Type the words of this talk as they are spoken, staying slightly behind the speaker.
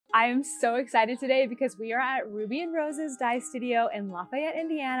I am so excited today because we are at Ruby and Rose's dye studio in Lafayette,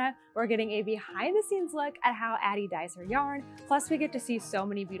 Indiana. We're getting a behind the scenes look at how Addie dyes her yarn. Plus we get to see so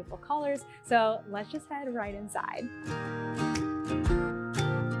many beautiful colors. So let's just head right inside.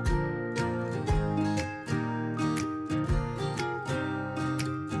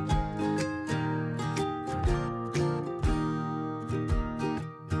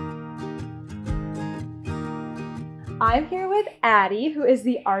 I'm here with Addie, who is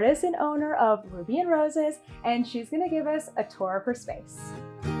the artist and owner of Ruby and Roses, and she's gonna give us a tour of her space.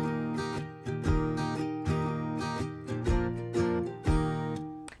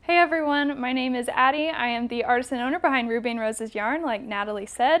 Hey everyone, my name is Addie. I am the artist and owner behind Ruby and Roses yarn, like Natalie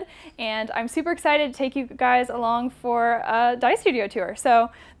said, and I'm super excited to take you guys along for a dye studio tour. So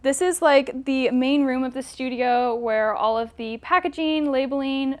this is like the main room of the studio where all of the packaging,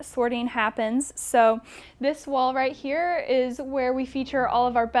 labeling, sorting happens. So this wall right here is where we feature all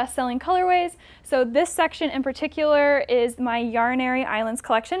of our best-selling colorways. So this section in particular is my Yarnary Islands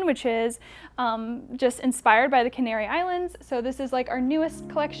collection, which is just inspired by the Canary Islands. So this is like our newest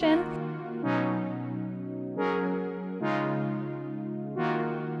collection.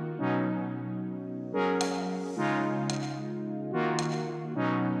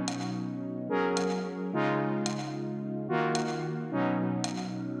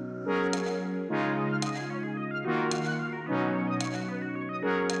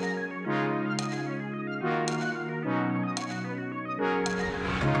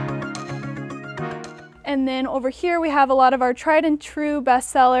 And then over here we have a lot of our tried and true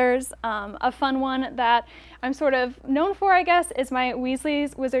bestsellers. A fun one that I'm sort of known for, I guess, is my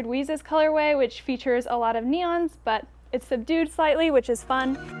Weasleys Wizard Wheezes colorway, which features a lot of neons, but it's subdued slightly, which is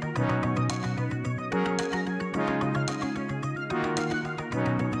fun.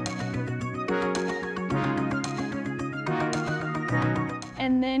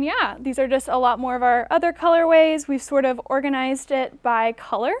 And then, yeah, these are just a lot more of our other colorways. We've sort of organized it by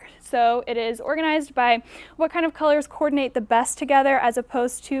color. So it is organized by what kind of colors coordinate the best together as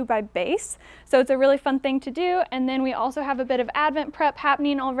opposed to by base. So it's a really fun thing to do. And then we also have a bit of Advent prep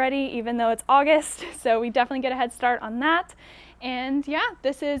happening already, even though it's August. So we definitely get a head start on that. And yeah,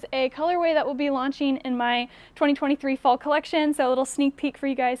 this is a colorway that will be launching in my 2023 fall collection. So a little sneak peek for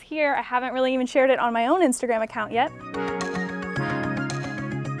you guys here. I haven't really even shared it on my own Instagram account yet.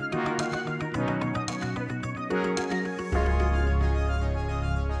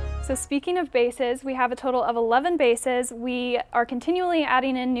 So speaking of bases, we have a total of 11 bases. We are continually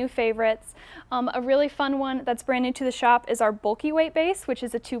adding in new favorites. A really fun one that's brand new to the shop is our bulky weight base, which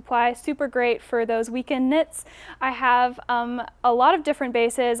is a 2-ply, super great for those weekend knits. I have a lot of different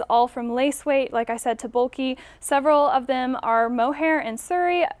bases, all from lace weight, like I said, to bulky. Several of them are mohair and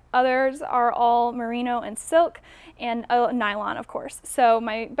Surrey. Others are all merino and silk, and nylon, of course. So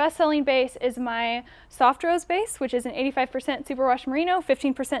my best-selling base is my soft rose base, which is an 85% superwash merino,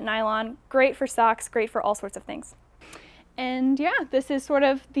 15% nylon. Great for socks, great for all sorts of things. And yeah, this is sort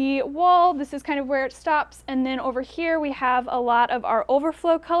of the wall. This is kind of where it stops. And then over here we have a lot of our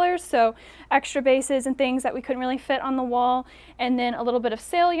overflow colors, so extra bases and things that we couldn't really fit on the wall. And then a little bit of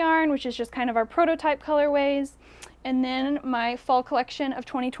sail yarn, which is just kind of our prototype colorways. And then my fall collection of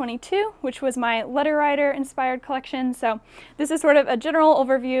 2022, which was my letter writer inspired collection. So this is sort of a general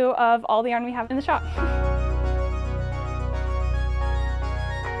overview of all the yarn we have in the shop.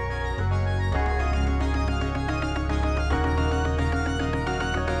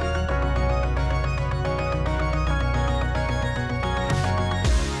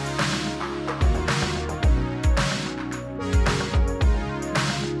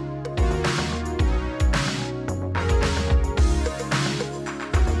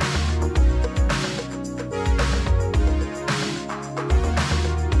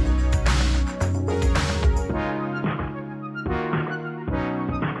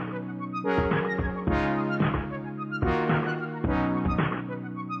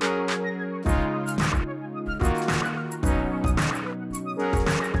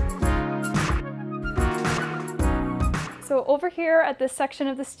 So over here at this section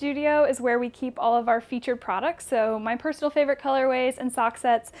of the studio is where we keep all of our featured products. So my personal favorite colorways and sock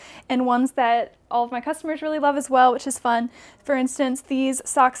sets, and ones that all of my customers really love as well, which is fun. For instance, these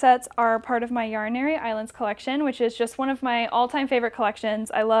sock sets are part of my Yarnary Islands collection, which is just one of my all-time favorite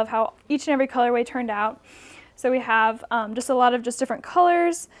collections. I love how each and every colorway turned out. So we have just a lot of just different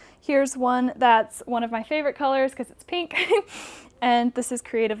colors. Here's one that's one of my favorite colors because it's pink. And this is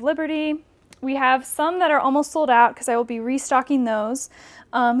Creative Liberty. We have some that are almost sold out because I will be restocking those.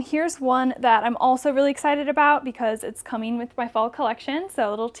 Here's one that I'm also really excited about because it's coming with my fall collection, so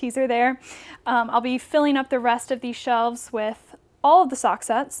a little teaser there. I'll be filling up the rest of these shelves with all of the sock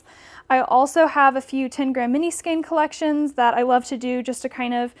sets. I also have a few 10-gram mini skein collections that I love to do just to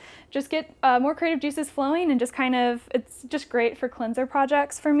kind of just get more creative juices flowing, and just kind of, it's just great for cleanser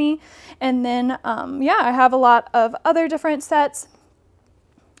projects for me. And then, yeah, I have a lot of other different sets.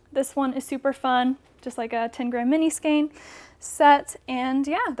 This one is super fun, just like a 10-gram mini skein set. And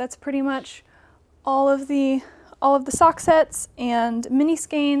yeah, that's pretty much all of the sock sets and mini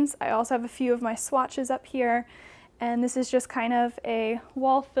skeins. I also have a few of my swatches up here. And this is just kind of a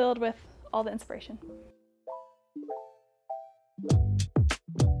wall filled with all the inspiration.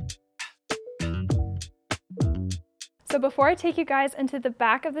 So before I take you guys into the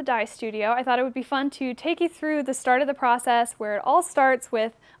back of the dye studio, I thought it would be fun to take you through the start of the process, where it all starts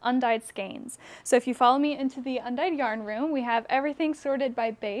with undyed skeins. So if you follow me into the undyed yarn room, we have everything sorted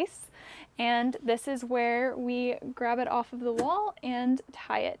by base. And this is where we grab it off of the wall and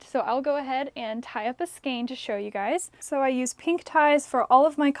tie it. So I'll go ahead and tie up a skein to show you guys. So I use pink ties for all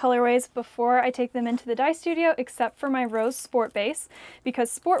of my colorways before I take them into the dye studio, except for my rose sport base,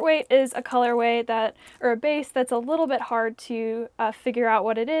 because sport weight is a colorway that, or a base that's a little bit hard to figure out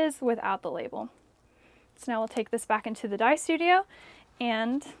what it is without the label. So now we'll take this back into the dye studio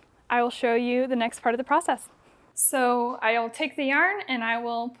and I will show you the next part of the process. So I'll take the yarn and I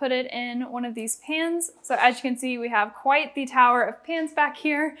will put it in one of these pans. So as you can see, we have quite the tower of pans back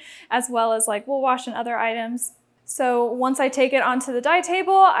here, as well as like wool wash and other items. So once I take it onto the dye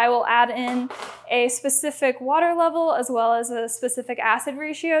table, I will add in a specific water level as well as a specific acid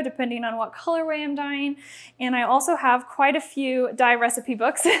ratio depending on what colorway I'm dyeing. And I also have quite a few dye recipe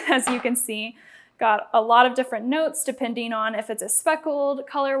books, as you can see. Got a lot of different notes depending on if it's a speckled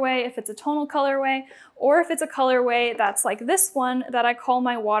colorway, if it's a tonal colorway, or if it's a colorway that's like this one that I call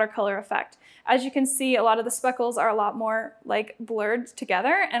my watercolor effect. As you can see, a lot of the speckles are a lot more like blurred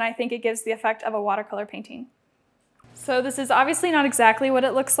together, and I think it gives the effect of a watercolor painting. So this is obviously not exactly what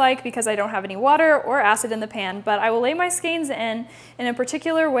it looks like because I don't have any water or acid in the pan, but I will lay my skeins in a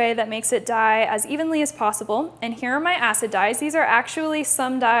particular way that makes it dye as evenly as possible. And here are my acid dyes. These are actually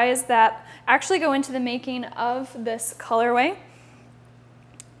some dyes that actually go into the making of this colorway.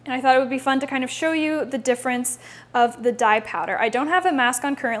 And I thought it would be fun to kind of show you the difference of the dye powder. I don't have a mask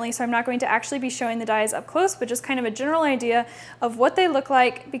on currently, so I'm not going to actually be showing the dyes up close, but just kind of a general idea of what they look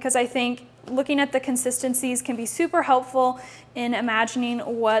like, because I think looking at the consistencies can be super helpful in imagining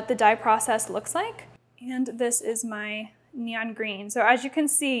what the dye process looks like. And this is my neon green. So as you can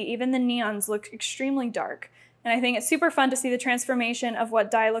see, even the neons look extremely dark. And I think it's super fun to see the transformation of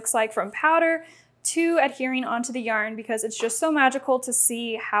what dye looks like from powder to adhering onto the yarn, because it's just so magical to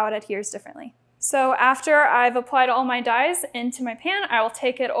see how it adheres differently. So after I've applied all my dyes into my pan, I will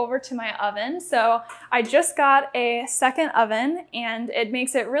take it over to my oven. So I just got a second oven and it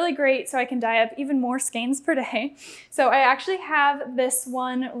makes it really great so I can dye up even more skeins per day. So I actually have this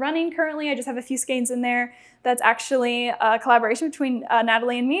one running currently. I just have a few skeins in there. That's actually a collaboration between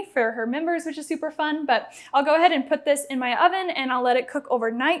Natalie and me for her members, which is super fun. But I'll go ahead and put this in my oven and I'll let it cook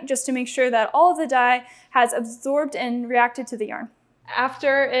overnight just to make sure that all of the dye has absorbed and reacted to the yarn.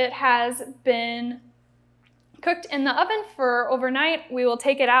 After it has been cooked in the oven for overnight, we will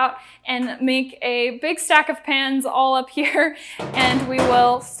take it out and make a big stack of pans all up here, and we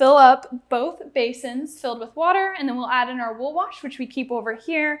will fill up both basins filled with water, and then we'll add in our wool wash, which we keep over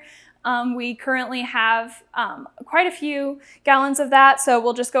here. We currently have quite a few gallons of that, so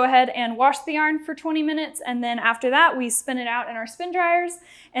we'll just go ahead and wash the yarn for 20 minutes, and then after that we spin it out in our spin dryers.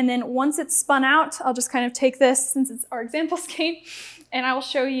 And then once it's spun out, I'll just kind of take this, since it's our example skein, and I will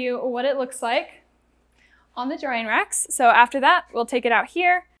show you what it looks like on the drying racks. So after that, we'll take it out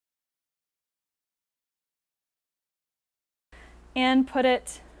here and put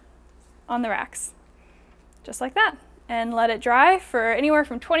it on the racks, just like that, and let it dry for anywhere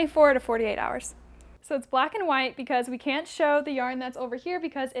from 24 to 48 hours. So it's black and white because we can't show the yarn that's over here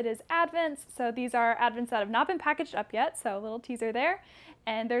because it is advents. So these are advents that have not been packaged up yet, so a little teaser there.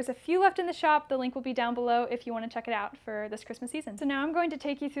 And there's a few left in the shop. The link will be down below if you want to check it out for this Christmas season. So now I'm going to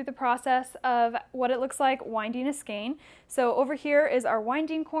take you through the process of what it looks like winding a skein. So over here is our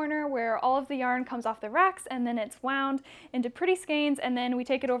winding corner where all of the yarn comes off the racks and then it's wound into pretty skeins, and then we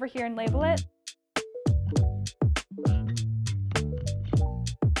take it over here and label it.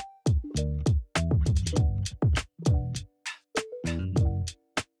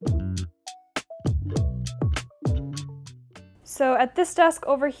 So at this desk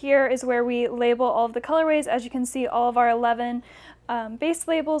over here is where we label all of the colorways. As you can see, all of our 11 base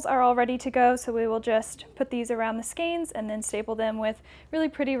labels are all ready to go. So we will just put these around the skeins and then staple them with really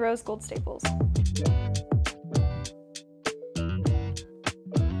pretty rose gold staples.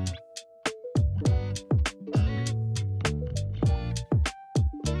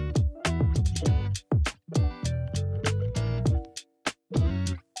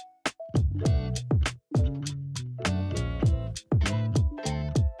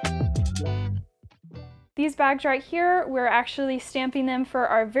 These bags right here, we're actually stamping them for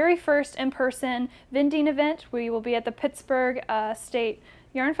our very first in-person vending event. We will be at the Pittsburgh State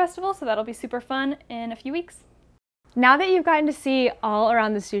Yarn Festival, so that'll be super fun in a few weeks. Now that you've gotten to see all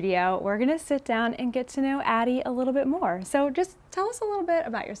around the studio, we're gonna sit down and get to know Addie a little bit more. So just tell us a little bit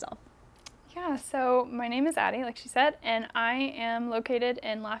about yourself. Yeah, so my name is Addie, like she said, and I am located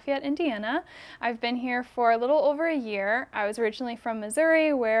in Lafayette, Indiana. I've been here for a little over a year. I was originally from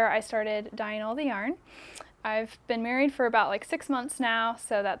Missouri, where I started dyeing all the yarn. I've been married for about like 6 months now,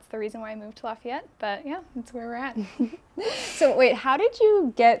 so that's the reason why I moved to Lafayette, but yeah, that's where we're at. So wait, how did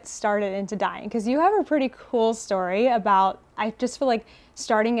you get started into dyeing? Because you have a pretty cool story about, I just feel like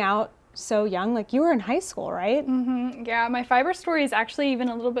starting out so young, like you were in high school, right? Mm-hmm. Yeah, my fiber story is actually even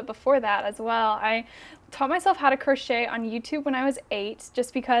a little bit before that as well. I taught myself how to crochet on YouTube when I was 8,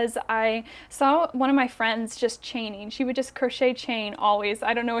 just because I saw one of my friends just chaining. She would just crochet chain always.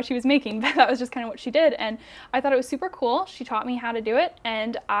 I don't know what she was making, but that was just kind of what she did, and I thought it was super cool. She taught me how to do it,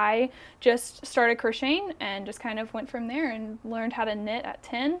 and I just started crocheting and just kind of went from there and learned how to knit at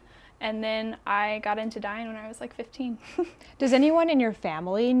 10. And then I got into dyeing when I was like 15. Does anyone in your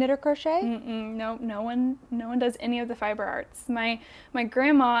family knit or crochet? No, no one does any of the fiber arts. My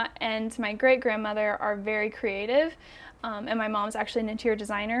grandma and my great-grandmother are very creative, and my mom's actually an interior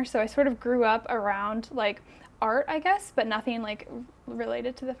designer, so I sort of grew up around like art, I guess, but nothing like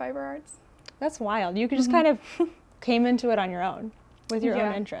related to the fiber arts. That's wild. You just kind of came into it on your own with your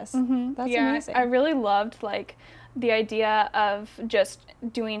own interests. That's amazing. I really loved like the idea of just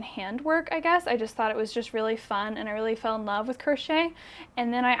doing handwork, I guess. I just thought it was just really fun, and I really fell in love with crochet.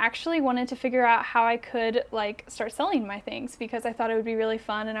 And then I actually wanted to figure out how I could like start selling my things, because I thought it would be really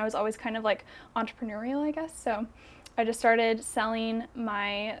fun, and I was always kind of like entrepreneurial, I guess. So I just started selling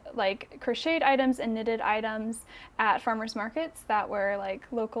my like crocheted items and knitted items at farmers markets that were like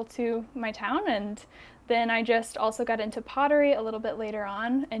local to my town. And then I just also got into pottery a little bit later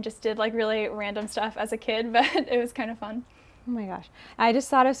on and just did like really random stuff as a kid, but it was kind of fun. Oh my gosh. I just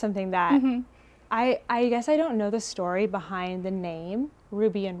thought of something that I guess I don't know the story behind the name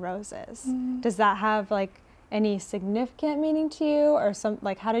Ruby and Roses. Does that have like any significant meaning to you, or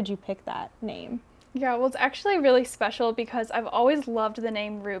like how did you pick that name? Yeah, well, it's actually really special because I've always loved the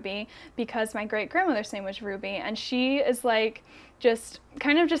name Ruby, because my great-grandmother's name was Ruby, and she is like just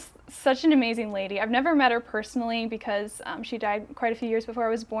such an amazing lady. I've never met her personally because she died quite a few years before I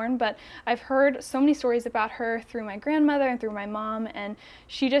was born, but I've heard so many stories about her through my grandmother and through my mom, and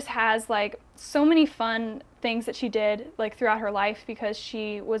she just has like so many fun things that she did like throughout her life, because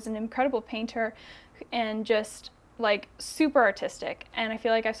she was an incredible painter and just like super artistic, and I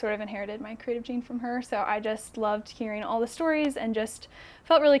feel like I sort of inherited my creative gene from her, so I just loved hearing all the stories and just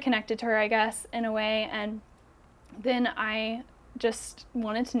felt really connected to her, I guess, in a way. And then I just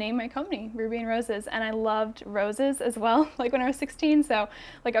wanted to name my company Ruby and Roses, and I loved roses as well, like when I was 16, so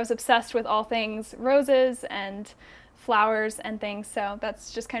like I was obsessed with all things roses and flowers and things, so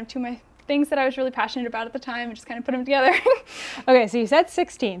that's just kind of two of my things that I was really passionate about at the time, and just kind of put them together. Okay, so you said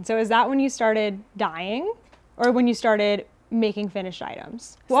 16, so is that when you started dyeing? Or when you started making finished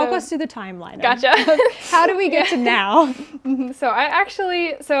items? Walk us through the timeline. Gotcha. How do we get to now? So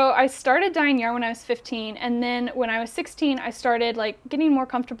I started dyeing yarn when I was 15, and then when I was 16, I started like getting more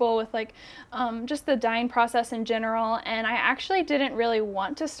comfortable with like just the dyeing process in general. And I actually didn't really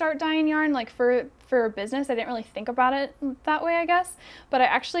want to start dyeing yarn like for a business. I didn't really think about it that way, I guess. But I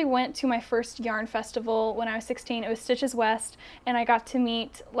actually went to my first yarn festival when I was 16. It was Stitches West, and I got to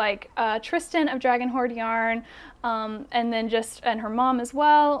meet like Tristan of Dragon Horde Yarn, and then and her mom as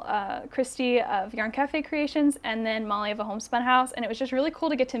well, Christy of Yarn Cafe Creations, and then Molly of A Homespun House. And it was just really cool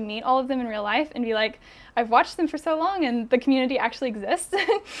to get to meet all of them in real life and be like, I've watched them for so long and the community actually exists.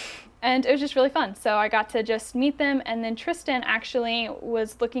 And it was just really fun. So I got to just meet them, and then Tristan actually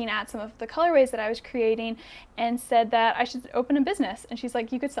was looking at some of the colorways that I was creating and said that I should open a business. And she's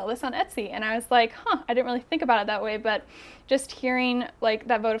like, you could sell this on Etsy. And I was like, I didn't really think about it that way, but just hearing like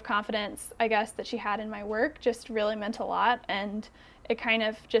that vote of confidence, I guess, that she had in my work just really meant a lot. And it kind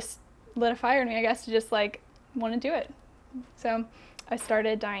of just lit a fire in me, I guess, to just like want to do it. So I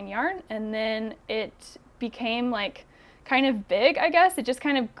started dyeing yarn, and then it became like kind of big, I guess. It just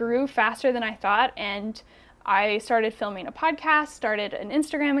kind of grew faster than I thought, and I started filming a podcast, started an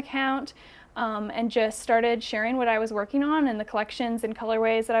Instagram account, and just started sharing what I was working on and the collections and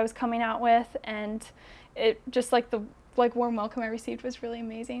colorways that I was coming out with, and it just like the warm welcome I received was really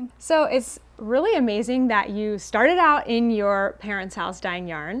amazing. So it's really amazing that you started out in your parents' house dyeing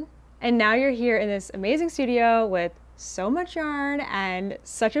yarn, and now you're here in this amazing studio with so much yarn and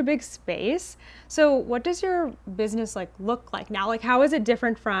such a big space. So what does your business like look like now? Like, how is it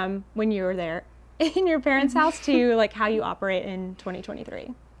different from when you were there in your parents' house to like how you operate in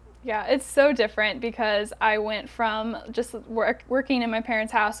 2023? Yeah, it's so different because I went from just working in my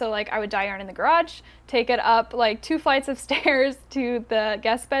parents' house, so like I would dye yarn in the garage, take it up like 2 flights of stairs to the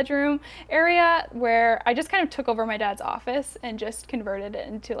guest bedroom area where I just kind of took over my dad's office and just converted it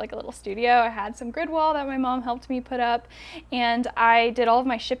into like a little studio. I had some grid wall that my mom helped me put up, and I did all of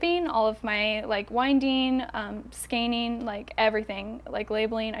my shipping, all of my like winding, scanning, like everything, like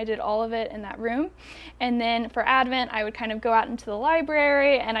labeling. I did all of it in that room. And then for Advent, I would kind of go out into the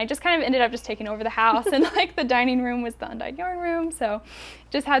library, and I just kind of ended up just taking over the house, and like the dining room was the undyed yarn room. So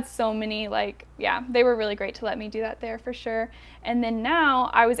just had so many, like, yeah, they were really great to let me do that there for sure. And then now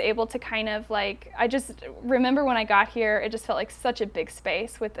I was able to kind of like, I just remember when I got here, it just felt like such a big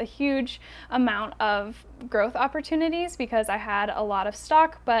space with a huge amount of growth opportunities because I had a lot of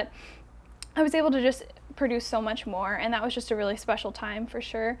stock, but I was able to just produce so much more, and that was just a really special time for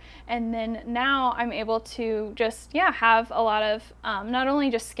sure. And then now I'm able to just have a lot of not only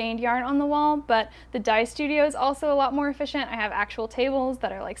just skeined yarn on the wall, but the dye studio is also a lot more efficient. I have actual tables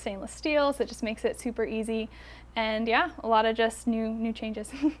that are like stainless steel, so it just makes it super easy. And yeah, a lot of just new changes.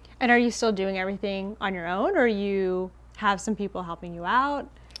 And are you still doing everything on your own, or you have some people helping you out?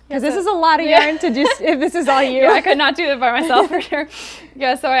 Because this is a lot of yarn to just, if this is all you. Yeah, I could not do it by myself for sure.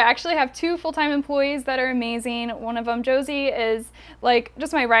 Yeah, so I actually have 2 full-time employees that are amazing. One of them, Josie, is like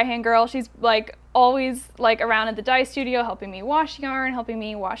just my right-hand girl. She's like always like around at the dye studio helping me wash yarn, helping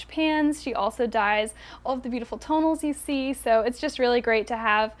me wash pans. She also dyes all of the beautiful tonals you see, so it's just really great to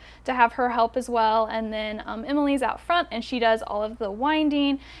have her help as well. And then Emily's out front, and she does all of the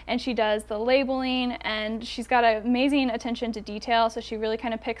winding, and she does the labeling, and she's got an amazing attention to detail, so she really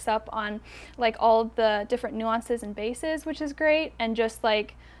kind of picks up on like all of the different nuances and bases, which is great. And just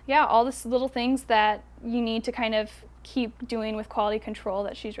like, yeah, all the little things that you need to kind of keep doing with quality control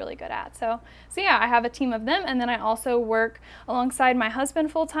that she's really good at. So yeah, I have a team of them, and then I also work alongside my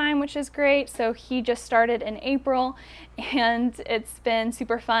husband full-time, which is great. So he just started in April, and it's been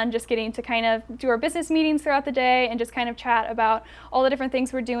super fun just getting to kind of do our business meetings throughout the day and just kind of chat about all the different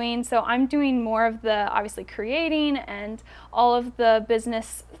things we're doing. So I'm doing more of the obviously creating and all of the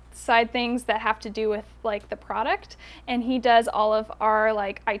business side things that have to do with like the product, and he does all of our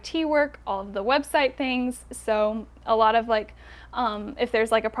like IT work, all of the website things. So a lot of like if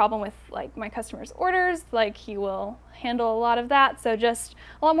there's like a problem with like my customers' orders, like he will handle a lot of that. So just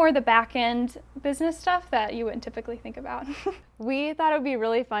a lot more of the back end business stuff that you wouldn't typically think about. We thought it would be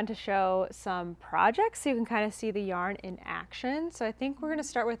really fun to show some projects so you can kind of see the yarn in action. So I think we're going to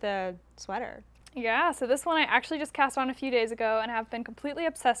start with a sweater. Yeah, so this one I actually just cast on a few days ago and have been completely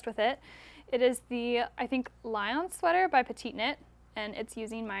obsessed with it. It is the, I think, Lion sweater by Petite Knit, and it's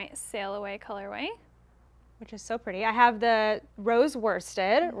using my Sail Away colorway. Which is so pretty. I have the rose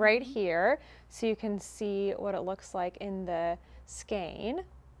worsted right here, so you can see what it looks like in the skein.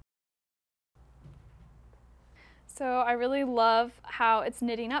 So I really love how it's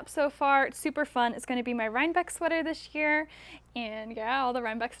knitting up so far. It's super fun. It's going to be my Rhinebeck sweater this year, and yeah, all the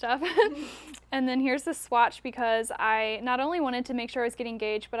Rhinebeck stuff. And then here's the swatch, because I not only wanted to make sure I was getting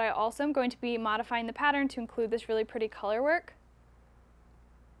gauge, but I also am going to be modifying the pattern to include this really pretty color work.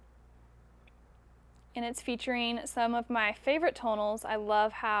 And it's featuring some of my favorite tonals. I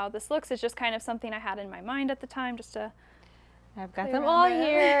love how this looks. It's just kind of something I had in my mind at the time, just to I've got them all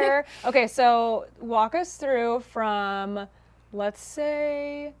here. Okay, so walk us through from, let's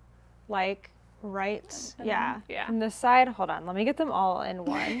say, like right, from this side. Hold on, let me get them all in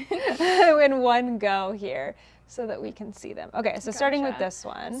one, in one go here, so that we can see them. Okay, so starting with this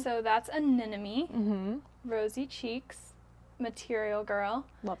one. So that's Anemone, Rosy Cheeks, Material Girl.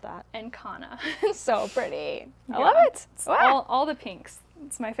 Love that. And Kana. So pretty. I love it. All the pinks.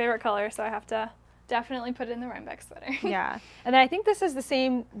 It's my favorite color, so I have to definitely put it in the Rhinebeck sweater. Yeah, and then I think this is the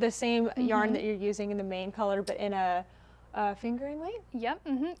same yarn that you're using in the main color, but in a fingering weight? Yep,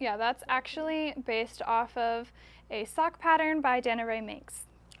 yeah, that's actually based off of a sock pattern by Dana Rae Makes.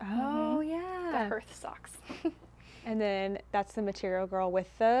 Oh, yeah. The Hearth socks. And then that's the Material Girl with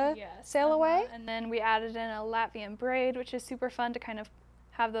the Sail Away? And then we added in a Latvian braid, which is super fun to kind of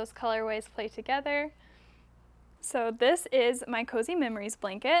have those colorways play together. So this is my Cozy Memories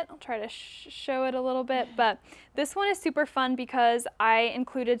blanket. I'll try to show it a little bit, but this one is super fun because I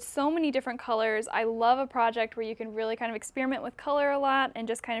included so many different colors. I love a project where you can really kind of experiment with color a lot and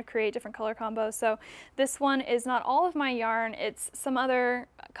just kind of create different color combos. So this one is not all of my yarn, it's some other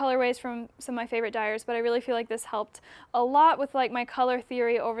colorways from some of my favorite dyers, but I really feel like this helped a lot with like my color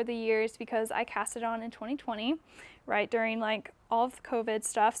theory over the years, because I cast it on in 2020, right during like all of the COVID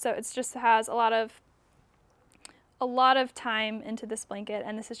stuff. So it just has a lot of a lot of time into this blanket,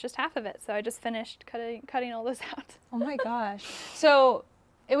 and this is just half of it. So I just finished cutting all this out. Oh my gosh. So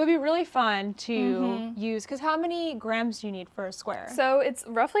it would be really fun to use, because how many grams do you need for a square? So it's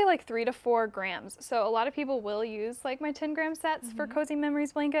roughly like 3 to 4 grams. So a lot of people will use like my 10-gram sets for Cozy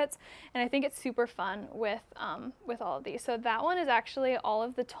Memories blankets, and I think it's super fun with all of these. So that one is actually all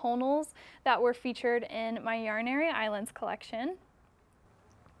of the tonals that were featured in my Yarnary Islands collection.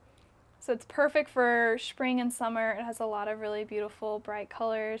 So it's perfect for spring and summer. It has a lot of really beautiful bright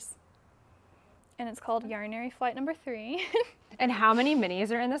colors, and it's called Yarnary Flight Number 3. And how many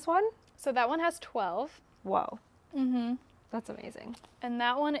minis are in this one? So that one has 12. Whoa. That's amazing. And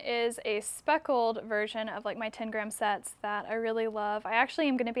that one is a speckled version of like my 10-gram sets that I really love. I actually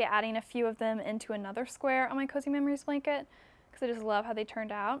am going to be adding a few of them into another square on my Cozy Memories blanket because I just love how they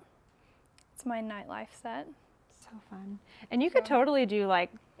turned out. It's my nightlife set. So fun. And you could totally do like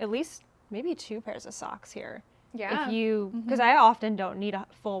at least maybe 2 pairs of socks here. Yeah. If you, because I often don't need a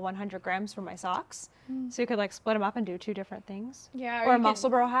full 100 grams for my socks. So you could like split them up and do 2 different things. Yeah. Or a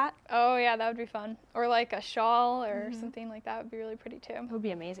Musselburgh hat. Oh yeah, that would be fun. Or like a shawl or something like that would be really pretty too. It would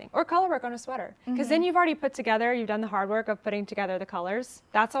be amazing. Or color work on a sweater. Because then you've already put together, you've done the hard work of putting together the colors.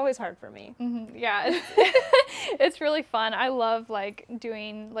 That's always hard for me. Yeah, it's really fun. I love like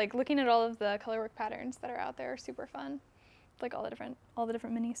doing, like looking at all of the color work patterns that are out there are super fun. Like all the different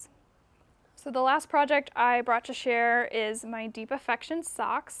minis. So the last project I brought to share is my Deep Affection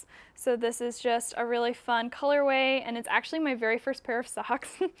socks. So this is just a really fun colorway, and it's actually my very first pair of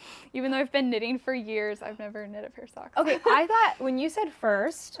socks. Even though I've been knitting for years, I've never knit a pair of socks. Okay, I thought when you said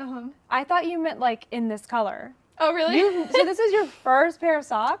first, I thought you meant like in this color. Oh, really? So this is your first pair of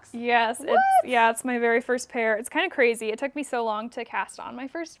socks? Yes. It's my very first pair. It's kind of crazy. It took me so long to cast on my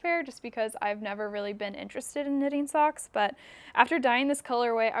first pair just because I've never really been interested in knitting socks. But after dyeing this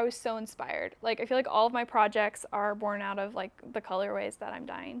colorway, I was so inspired. Like, I feel like all of my projects are born out of like the colorways that I'm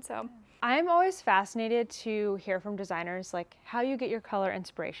dyeing. So I'm always fascinated to hear from designers like how you get your color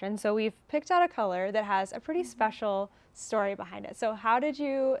inspiration. So we've picked out a color that has a pretty special story behind it. So how did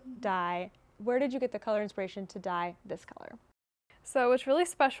you dye? Where did you get the color inspiration to dye this color? So what's really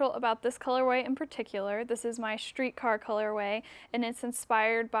special about this colorway in particular, this is my streetcar colorway, and it's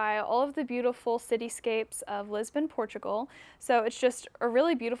inspired by all of the beautiful cityscapes of Lisbon, Portugal. So it's just a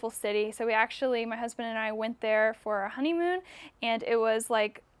really beautiful city. So my husband and I went there for our honeymoon, and it was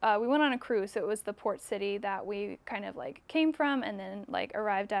like, we went on a cruise, so it was the port city that we kind of like came from and then like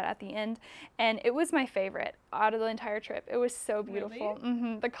arrived at the end. And it was my favorite out of the entire trip. It was so beautiful.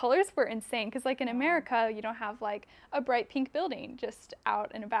 Really? The colors were insane because like in America, you don't have like a bright pink building just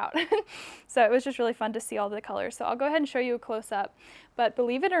out and about. So it was just really fun to see all the colors. So I'll go ahead and show you a close-up. But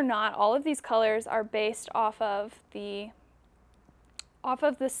believe it or not, all of these colors are based off of the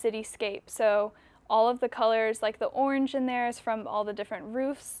cityscape. So all of the colors, like the orange in there is from all the different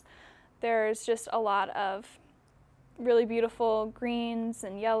roofs. There's just a lot of really beautiful greens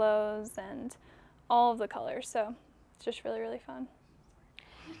and yellows and all of the colors. So it's just really, really fun.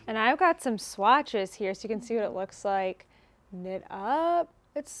 And I've got some swatches here so you can see what it looks like knit up.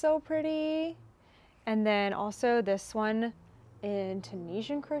 It's so pretty. And then also this one in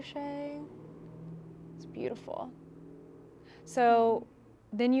Tunisian crochet. It's beautiful. So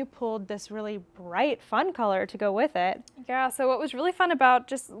then you pulled this really bright, fun color to go with it. Yeah, so what was really fun about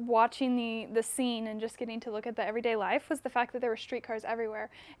just watching the scene and just getting to look at the everyday life was the fact that there were streetcars everywhere,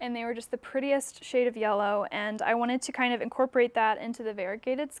 and they were just the prettiest shade of yellow, and I wanted to kind of incorporate that into the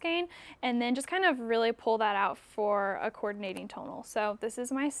variegated skein and then just kind of really pull that out for a coordinating tonal. So this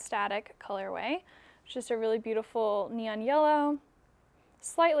is my static colorway. It's just a really beautiful neon yellow,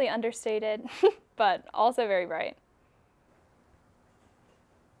 slightly understated, but also very bright.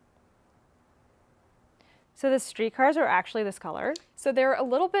 So the streetcars are actually this color? So they're a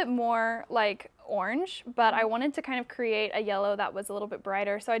little bit more like orange, but I wanted to kind of create a yellow that was a little bit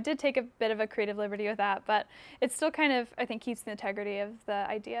brighter. So I did take a bit of a creative liberty with that, but it still kind of, I think, keeps the integrity of the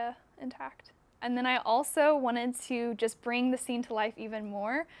idea intact. And then I also wanted to just bring the scene to life even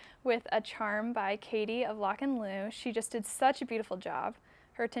more with a charm by Katie of Lock and Lou. She just did such a beautiful job.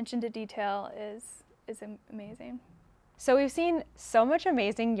 Her attention to detail is amazing. So we've seen so much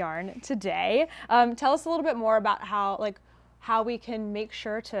amazing yarn today. Tell us a little bit more about how we can make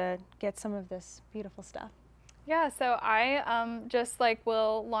sure to get some of this beautiful stuff. Yeah, so I just like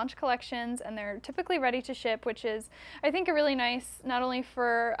will launch collections, and they're typically ready to ship, which is I think a really nice, not only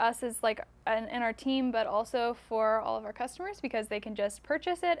for us as like in our team, but also for all of our customers, because they can just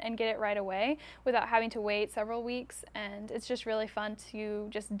purchase it and get it right away without having to wait several weeks. And it's just really fun to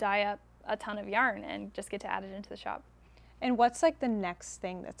just dye up a ton of yarn and just get to add it into the shop. And what's like the next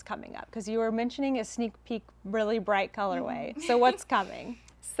thing that's coming up? Because you were mentioning a sneak peek, really bright colorway. So what's coming?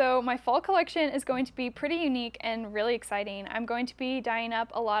 So my fall collection is going to be pretty unique and really exciting. I'm going to be dyeing up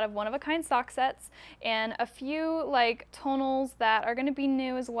a lot of one-of-a-kind sock sets and a few like tonals that are going to be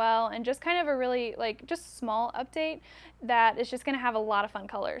new as well, and just kind of a really like just small update that is just going to have a lot of fun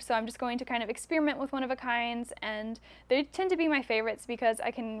colors. So I'm just going to kind of experiment with one-of-a-kinds, and they tend to be my favorites because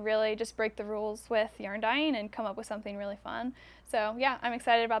I can really just break the rules with yarn dyeing and come up with something really fun. So yeah, I'm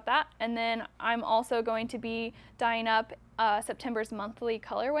excited about that. And then I'm also going to be dyeing up September's monthly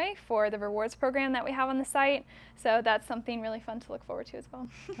colorway for the rewards program that we have on the site. So that's something really fun to look forward to as well.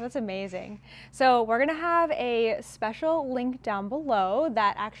 That's amazing. So we're gonna have a special link down below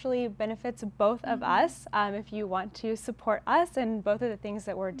that actually benefits both of us if you want to support us and both of the things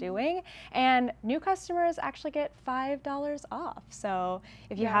that we're doing. And new customers actually get $5 off. So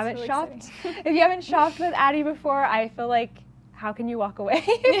if you haven't really shopped, if you haven't shopped with Addie before, I feel like how can you walk away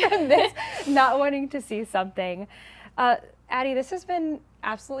from this not wanting to see something? Addie, this has been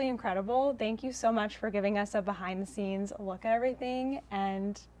absolutely incredible. Thank you so much for giving us a behind the scenes look at everything,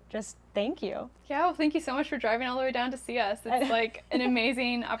 and just thank you. Yeah, well, thank you so much for driving all the way down to see us. It's like an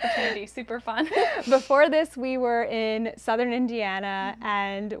amazing opportunity, super fun. Before this, we were in southern Indiana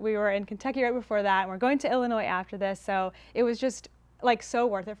and we were in Kentucky right before that, and we're going to Illinois after this, so it was just like so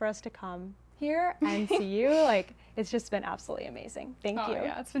worth it for us to come here and see you. Like, it's just been absolutely amazing. Thank you.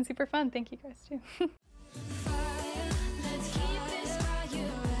 Yeah, it's been super fun. Thank you guys too.